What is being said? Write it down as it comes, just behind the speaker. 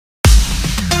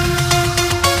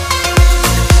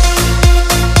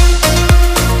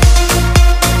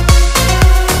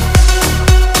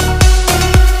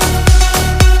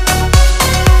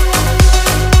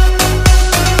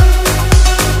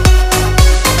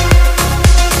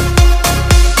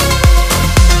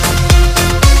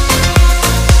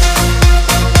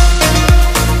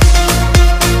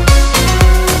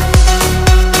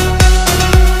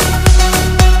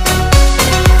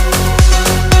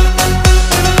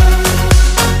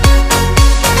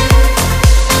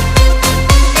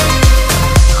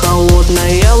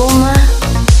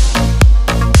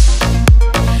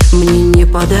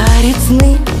подарит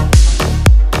сны,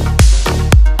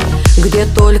 где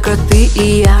только ты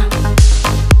и я,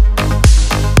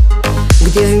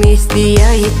 где вместе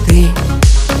я и ты.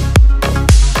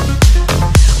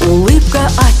 Улыбка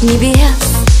от небес,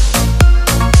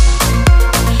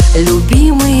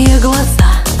 любимые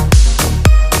глаза,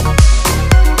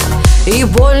 и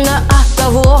больно от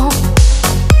того,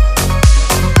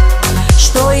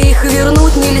 что их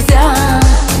вернуть нельзя.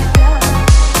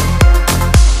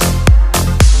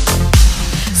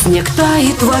 Снег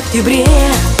тает в октябре,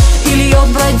 и льет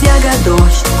бродяга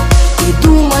дождь, и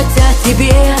думать о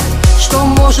тебе, что,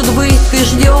 может быть, ты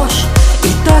ждешь.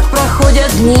 И так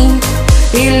проходят дни,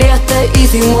 и лето, и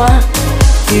зима.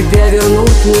 Тебя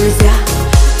вернуть нельзя,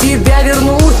 тебя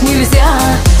вернуть нельзя.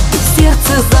 И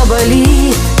сердце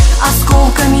заболит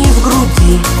осколками в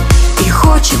груди, и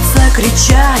хочется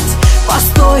кричать: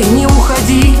 постой, не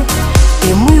уходи.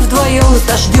 И мы вдвоем с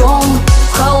дождем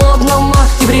в холодном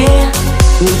октябре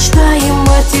мечтаем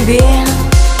о тебе,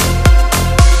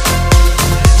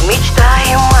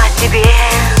 мечтаем о тебе.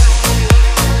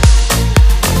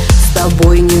 С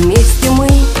тобой не вместе мы,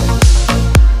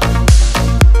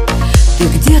 ты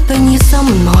где-то не со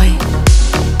мной,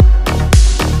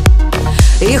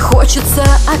 и хочется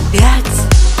опять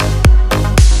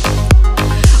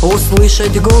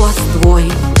услышать голос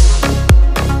твой,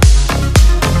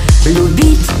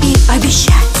 любить и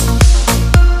обещать.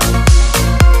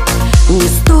 Не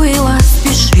стоило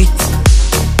спешить,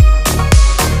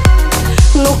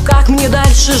 ну как мне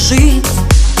дальше жить?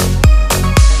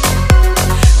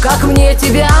 Как мне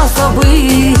тебя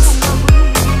забыть?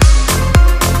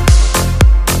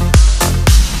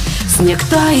 Снег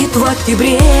тает в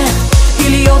октябре, и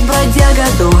льет бродяга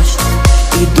дождь,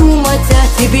 и думать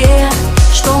о тебе,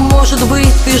 что, может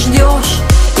быть, ты ждешь.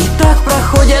 И так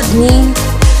проходят дни,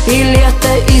 и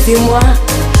лето, и зима.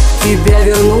 Тебя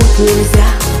вернуть нельзя,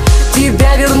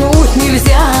 тебя вернуть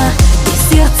нельзя.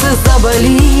 И сердце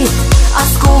заболит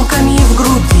осколками в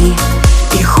груди,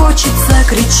 и хочется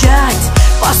кричать: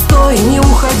 постой, не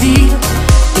уходи.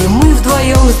 И мы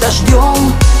вдвоем с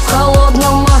дождем в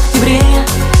холодном октябре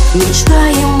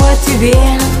мечтаем о тебе,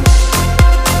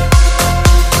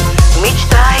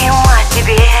 мечтаем о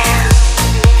тебе.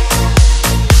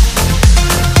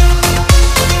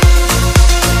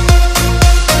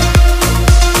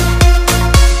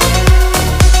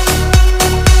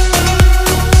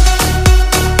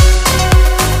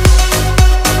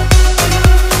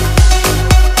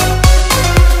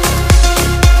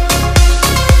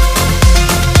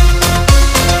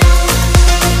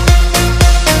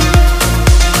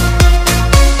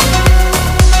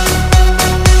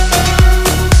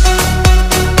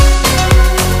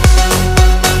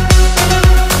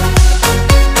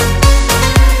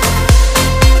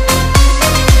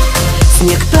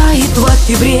 Снег тает в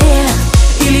октябре,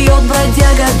 и льет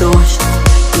бродяга дождь,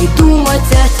 и думать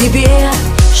о тебе,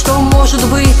 что, может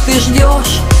быть, ты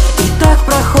ждешь. И так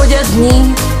проходят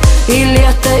дни, и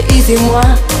лето, и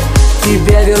зима.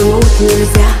 Тебя вернуть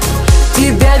нельзя,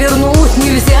 тебя вернуть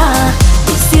нельзя.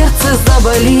 И сердце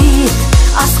заболит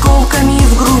осколками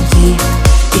в груди,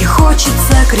 и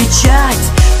хочется кричать: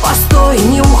 постой,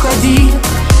 не уходи.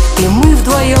 И мы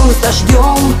вдвоем с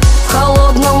дождем в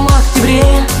холодном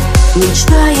октябре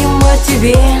мечтаем о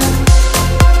тебе,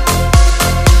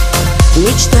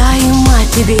 мечтаем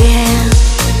о тебе.